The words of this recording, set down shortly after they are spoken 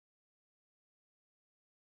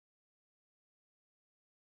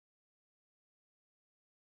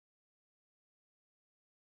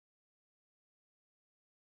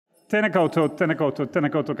Tēnā koutou, tēnā koutou, tēnā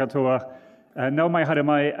koutou katoa. Nau mai haere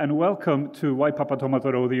mai, and welcome to Waipapa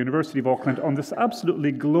Taumata, the University of Auckland, on this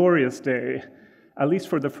absolutely glorious day, at least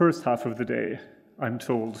for the first half of the day, I'm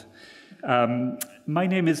told. My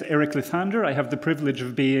name is Erik Lithander. I have the privilege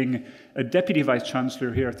of being a Deputy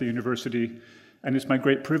Vice-Chancellor here at the University, and it's my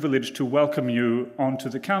great privilege to welcome you onto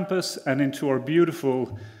the campus and into our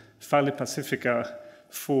beautiful Fale Pacifica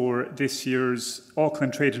for this year's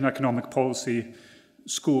Auckland Trade and Economic Policy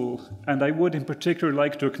School. And I would in particular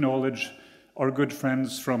like to acknowledge our good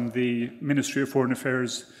friends from the Ministry of Foreign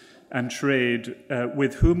Affairs and Trade,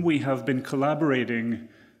 with whom we have been collaborating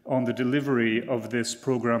on the delivery of this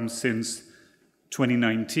program since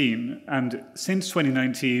 2019. And since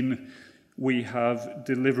 2019, we have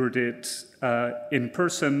delivered it in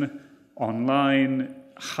person, online,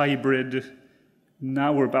 hybrid.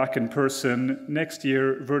 Now we're back in person. Next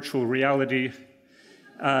year, virtual reality.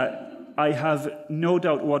 I have no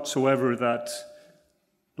doubt whatsoever that,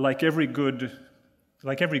 like every good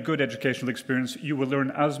educational experience, you will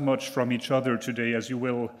learn as much from each other today as you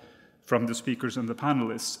will from the speakers and the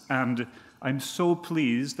panelists. And I'm so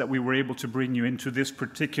pleased that we were able to bring you into this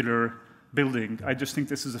particular building. I just think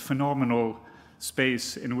this is a phenomenal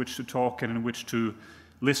space in which to talk and in which to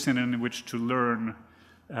listen and in which to learn.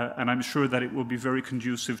 And I'm sure that it will be very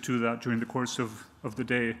conducive to that during the course of the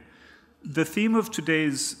day. The theme of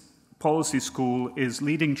today's policy school is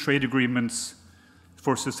leading trade agreements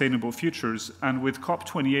for sustainable futures. And with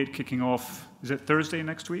COP28 kicking off, is it Thursday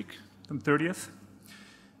next week, the 30th?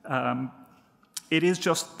 It is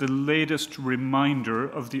just the latest reminder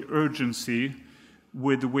of the urgency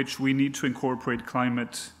with which we need to incorporate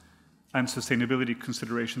climate and sustainability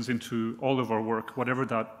considerations into all of our work, whatever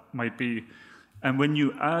that might be. And when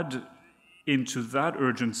you add into that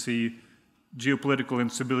urgency geopolitical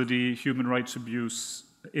instability, human rights abuse,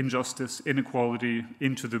 injustice, inequality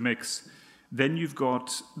into the mix, then you've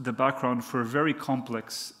got the background for a very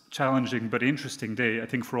complex, challenging, but interesting day, I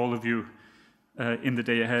think, for all of you in the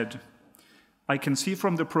day ahead. I can see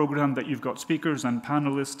from the program that you've got speakers and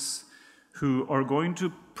panelists who are going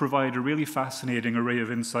to provide a really fascinating array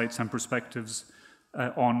of insights and perspectives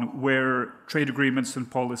on where trade agreements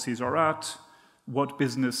and policies are at, what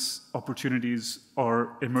business opportunities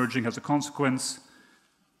are emerging as a consequence,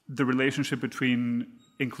 the relationship between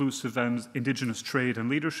inclusive and indigenous trade and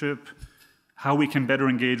leadership, how we can better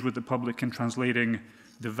engage with the public in translating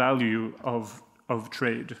the value of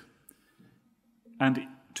trade. And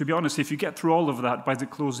to be honest, if you get through all of that by the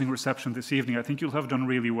closing reception this evening, I think you'll have done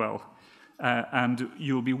really well. And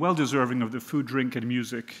you'll be well deserving of the food, drink, and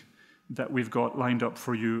music that we've got lined up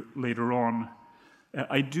for you later on.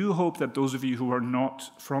 I do hope that those of you who are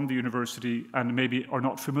not from the university and maybe are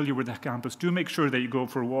not familiar with the campus, do make sure that you go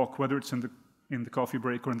for a walk, whether it's in the coffee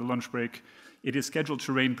break or in the lunch break. It is scheduled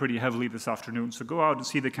to rain pretty heavily this afternoon, so go out and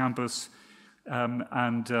see the campus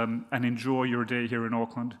and enjoy your day here in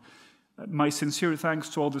Auckland. My sincere thanks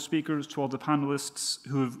to all the speakers, to all the panelists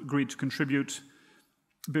who have agreed to contribute.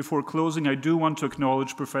 Before closing, I do want to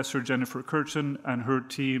acknowledge Professor Jennifer Curtin and her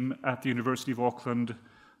team at the University of Auckland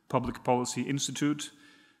Public Policy Institute.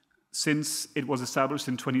 Since it was established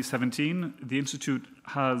in 2017, the Institute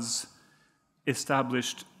has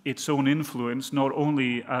established its own influence, not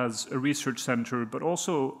only as a research center, but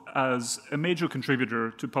also as a major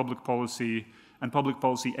contributor to public policy and public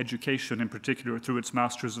policy education in particular through its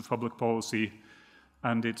Masters of Public Policy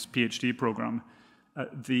and its PhD program.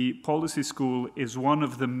 The Policy School is one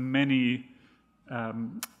of the many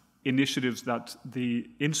initiatives that the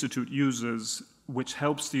Institute uses which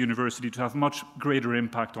helps the university to have much greater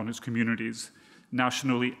impact on its communities,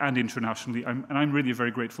 nationally and internationally. And I'm really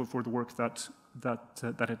very grateful for the work that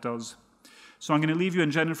it does. So I'm going to leave you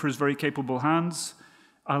in Jennifer's very capable hands.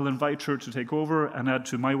 I'll invite her to take over and add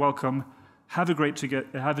to my welcome. Have a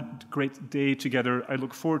great day together. I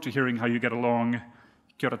look forward to hearing how you get along.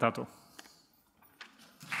 Kia ora tātou.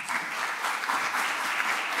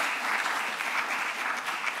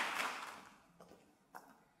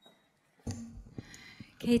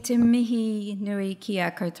 Kei te mihi nui ki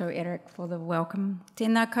a koutou Erik for the welcome.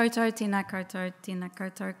 Tēnā koutou, tēnā koutou, tēnā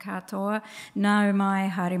koutou katoa. Nau mai,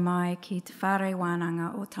 haere mai ki te whare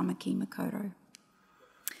wānanga o Tamaki Makaurau.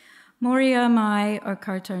 Moria mai o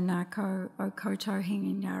koutou nākou, o koutou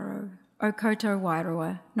hinginyaro, o koutou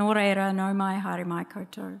wairua. Nō reira, nau mai, haere mai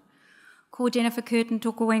koutou. Ko Jennifer Curtin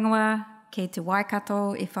toko ingoa, kei te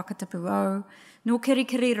Waikato e whakatapu au. Nō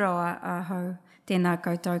kirikiri roa aho, tēnā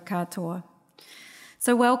koutou katoa.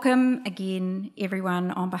 So welcome again, everyone,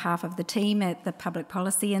 on behalf of the team at the Public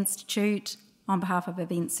Policy Institute, on behalf of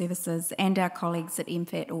Event Services and our colleagues at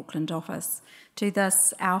MFAT Auckland office, to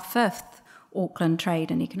this, our fifth Auckland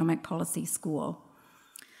Trade and Economic Policy School.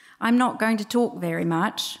 I'm not going to talk very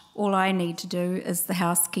much. All I need to do is the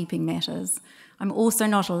housekeeping matters. I'm also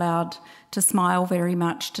not allowed to smile very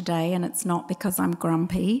much today, and it's not because I'm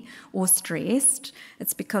grumpy or stressed.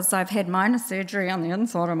 It's because I've had minor surgery on the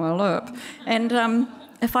inside of my lip. And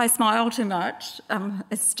if I smile too much,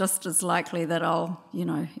 it's just as likely that I'll,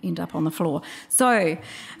 end up on the floor. So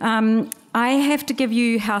I have to give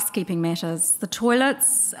you housekeeping matters. The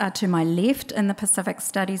toilets are to my left in the Pacific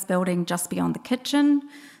Studies building just beyond the kitchen.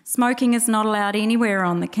 Smoking is not allowed anywhere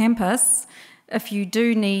on the campus. If you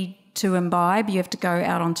do need to imbibe, you have to go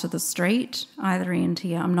out onto the street, either end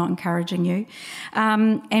here. I'm not encouraging you.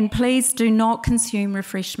 And please do not consume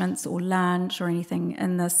refreshments or lunch or anything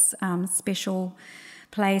in this special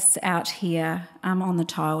place out here on the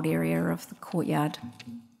tiled area of the courtyard.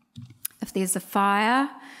 If there's a fire,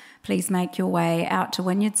 please make your way out to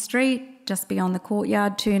Wynyard Street, just beyond the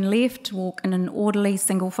courtyard, turn left, walk in an orderly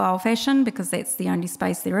single file fashion, because that's the only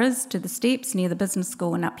space there is, to the steps near the business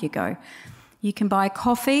school, and up you go. You can buy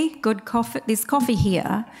coffee, good coffee. There's coffee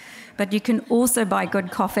here, but you can also buy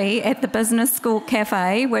good coffee at the Business School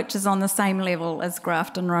Cafe, which is on the same level as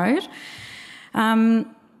Grafton Road.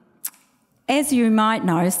 As you might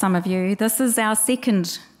know, some of you, this is our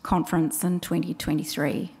second conference in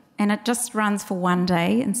 2023, and it just runs for one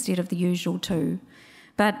day instead of the usual 2.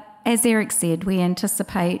 But as Erik said, we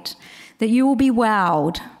anticipate that you will be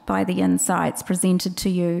wowed by the insights presented to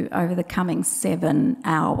you over the coming 7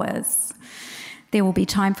 hours. There will be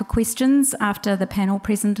time for questions after the panel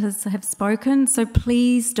presenters have spoken, so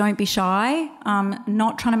please don't be shy.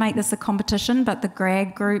 Not trying to make this a competition, but the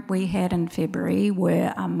grad group we had in February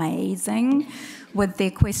were amazing with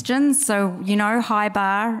their questions. So, high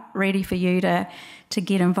bar, ready for you to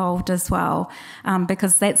get involved as well,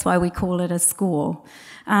 because that's why we call it a score.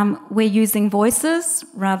 We're using voices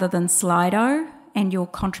rather than Slido, and your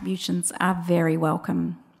contributions are very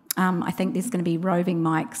welcome. I think there's going to be roving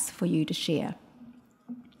mics for you to share.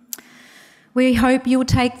 We hope you'll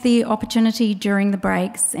take the opportunity during the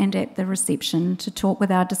breaks and at the reception to talk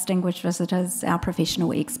with our distinguished visitors, our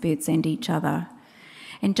professional experts, and each other.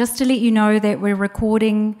 And just to let you know that we're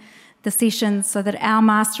recording the sessions so that our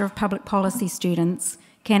Master of Public Policy students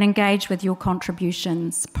can engage with your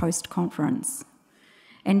contributions post-conference.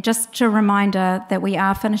 And just a reminder that we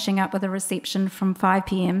are finishing up with a reception from 5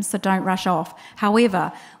 p.m, so don't rush off.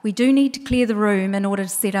 However, we do need to clear the room in order to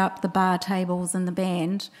set up the bar tables and the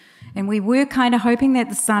band. And we were kind of hoping that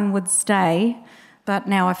the sun would stay, but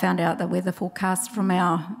now I found out the weather forecast from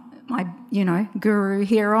my guru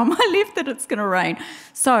here on my left that it's going to rain.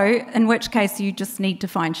 So, in which case you just need to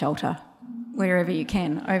find shelter wherever you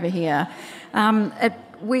can over here.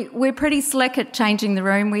 We're pretty slick at changing the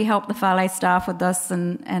room. We help the Whale staff with this,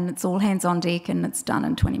 and it's all hands on deck, and it's done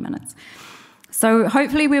in 20 minutes. So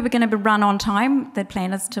hopefully we were going to run on time. The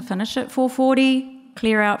plan is to finish at 4:40,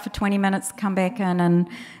 clear out for 20 minutes, come back in and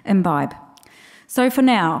imbibe. So for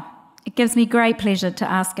now, it gives me great pleasure to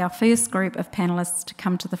ask our first group of panellists to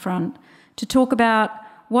come to the front to talk about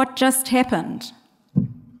what just happened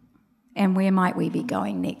and where might we be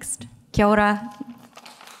going next. Kia ora,